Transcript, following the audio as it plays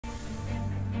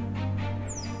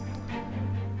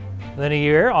The new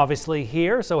year obviously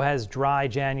here, so has dry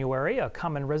January, a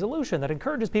common resolution that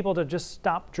encourages people to just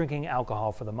stop drinking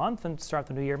alcohol for the month and start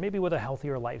the new year maybe with a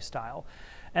healthier lifestyle.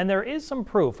 And there is some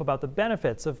proof about the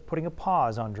benefits of putting a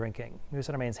pause on drinking. News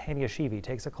Center Maine's Hania Shivi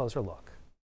takes a closer look.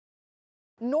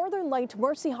 Northern Light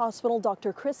Mercy Hospital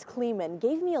Dr. Chris Kleeman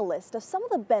gave me a list of some of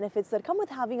the benefits that come with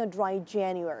having a dry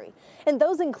January. And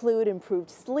those include improved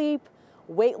sleep,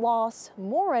 weight loss,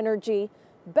 more energy,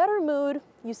 better mood,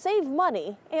 you save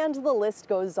money, and the list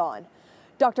goes on.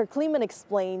 Dr. Kleeman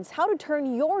explains how to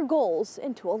turn your goals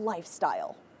into a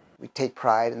lifestyle. We take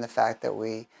pride in the fact that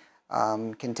we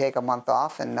can take a month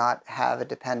off and not have a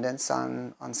dependence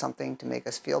on something to make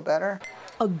us feel better.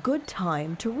 A good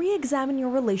time to re-examine your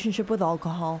relationship with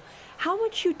alcohol, how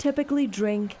much you typically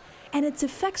drink, and its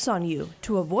effects on you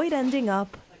to avoid ending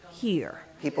up here.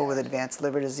 People with advanced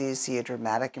liver disease see a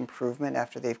dramatic improvement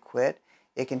after they've quit.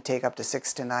 It can take up to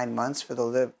 6 to 9 months for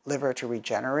the liver to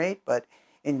regenerate, but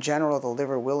in general, the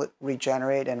liver will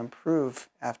regenerate and improve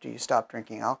after you stop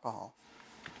drinking alcohol.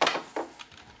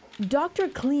 Dr.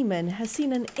 Kleeman has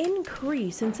seen an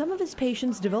increase in some of his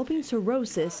patients developing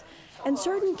cirrhosis and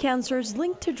certain cancers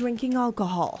linked to drinking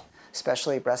alcohol.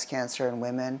 Especially breast cancer in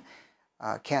women,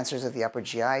 cancers of the upper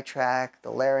GI tract, the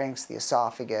larynx, the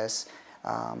esophagus,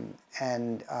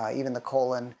 and even the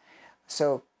colon.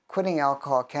 So quitting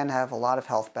alcohol can have a lot of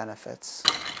health benefits.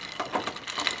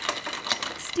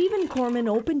 Stephen Corman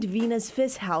opened Venus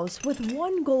Fizz House with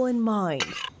one goal in mind.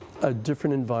 A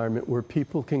different environment where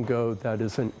people can go that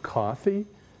isn't coffee,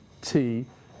 tea,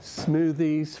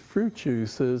 smoothies, fruit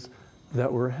juices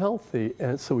that were healthy.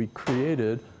 And so we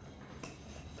created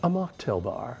a mocktail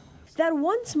bar. That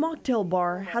once mocktail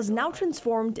bar has now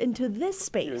transformed into this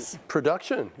space.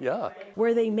 Production, yeah.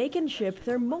 Where they make and ship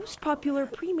their most popular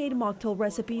pre-made mocktail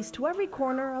recipes to every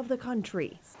corner of the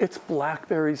country. It's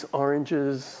blackberries,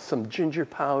 oranges, some ginger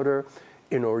powder,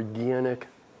 and organic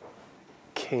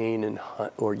cane and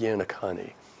organic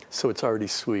honey. So it's already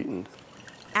sweetened.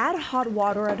 Add hot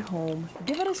water at home,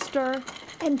 give it a stir,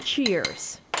 and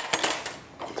cheers.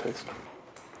 Taste.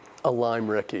 A lime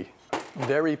Ricky.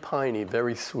 Very piney,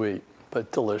 very sweet,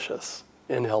 but delicious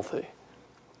and healthy.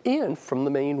 And from the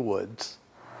Maine woods.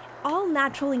 All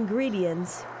natural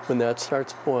ingredients. When that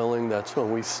starts boiling, that's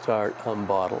when we start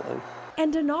bottling.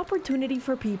 And an opportunity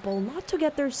for people not to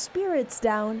get their spirits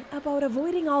down about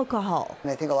avoiding alcohol.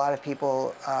 And I think a lot of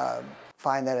people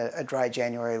find that a dry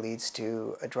January leads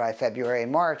to a dry February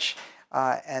and March,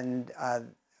 and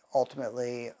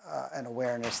ultimately an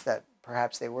awareness that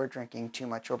perhaps they were drinking too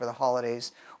much over the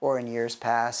holidays or in years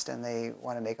past, and they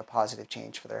want to make a positive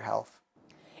change for their health.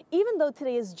 Even though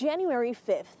today is January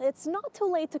 5th, it's not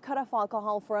too late to cut off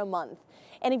alcohol for a month.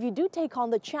 And if you do take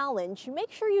on the challenge,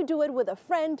 make sure you do it with a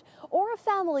friend or a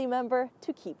family member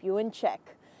to keep you in check.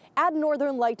 At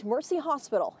Northern Light Mercy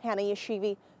Hospital, Hania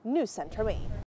Shivi, News Center Maine.